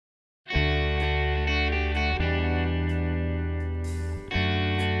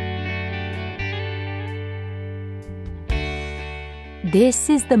This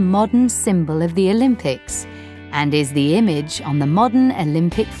is the modern symbol of the Olympics and is the image on the modern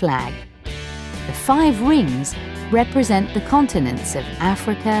Olympic flag. The 5 rings represent the continents of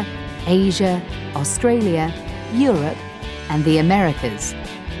Africa, Asia, Australia, Europe, and the Americas,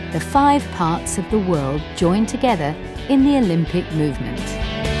 the 5 parts of the world joined together in the Olympic movement.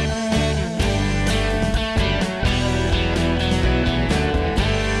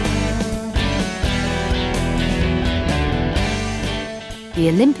 The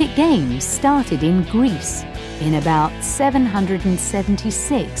Olympic Games started in Greece in about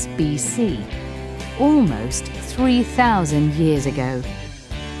 776 BC, almost 3,000 years ago.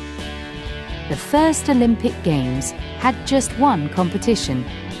 The first Olympic Games had just one competition,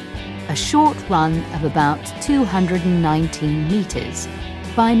 a short run of about 219 meters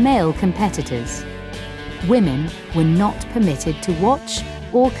by male competitors. Women were not permitted to watch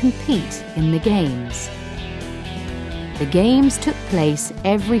or compete in the Games. The Games took place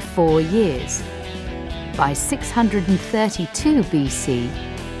every 4 years. By 632 BC,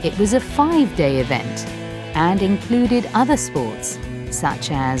 it was a 5-day event and included other sports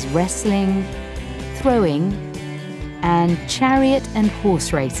such as wrestling, throwing, and chariot and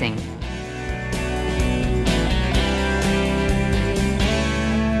horse racing.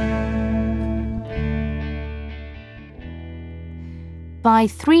 By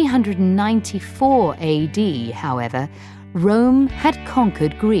 394 AD, however, Rome had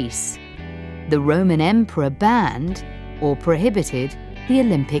conquered Greece. The Roman Emperor banned, or prohibited, the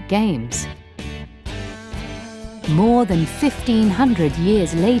Olympic Games. More than 1,500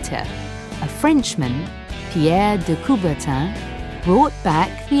 years later, a Frenchman, Pierre de Coubertin, brought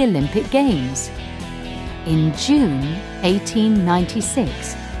back the Olympic Games. In June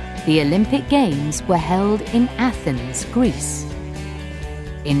 1896, the Olympic Games were held in Athens, Greece.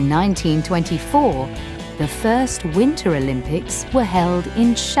 In 1924, the first Winter Olympics were held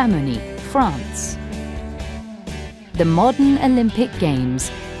in Chamonix, France. The modern Olympic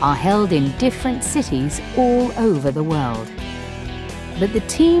Games are held in different cities all over the world. But the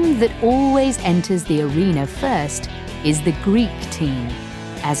team that always enters the arena first is the Greek team,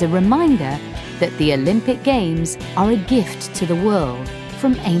 as a reminder that the Olympic Games are a gift to the world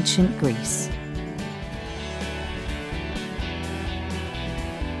from ancient Greece.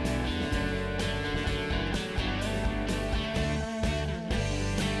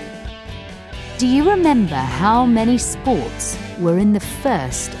 Do you remember how many sports were in the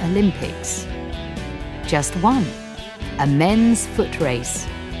first Olympics? Just one, a men's foot race.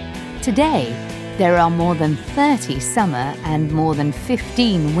 Today, there are more than 30 summer and more than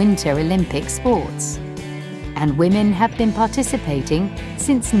 15 winter Olympic sports. And women have been participating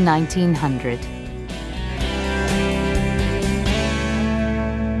since 1900.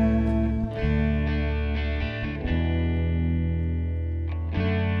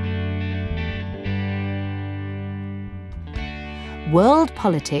 World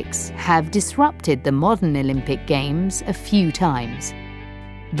politics have disrupted the modern Olympic Games a few times,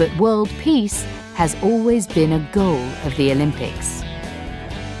 but world peace has always been a goal of the Olympics.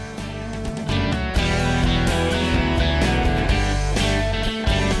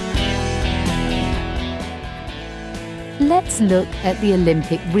 Let's look at the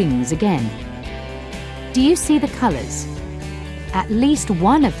Olympic rings again. Do you see the colours? At least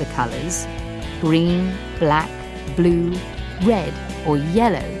one of the colours, green, black, blue, red or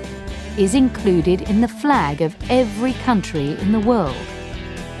yellow, is included in the flag of every country in the world.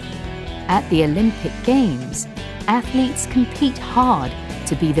 At the Olympic Games, athletes compete hard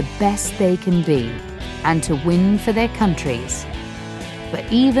to be the best they can be and to win for their countries.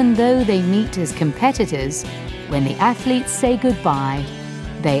 But even though they meet as competitors, when the athletes say goodbye,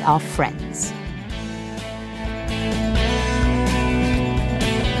 they are friends.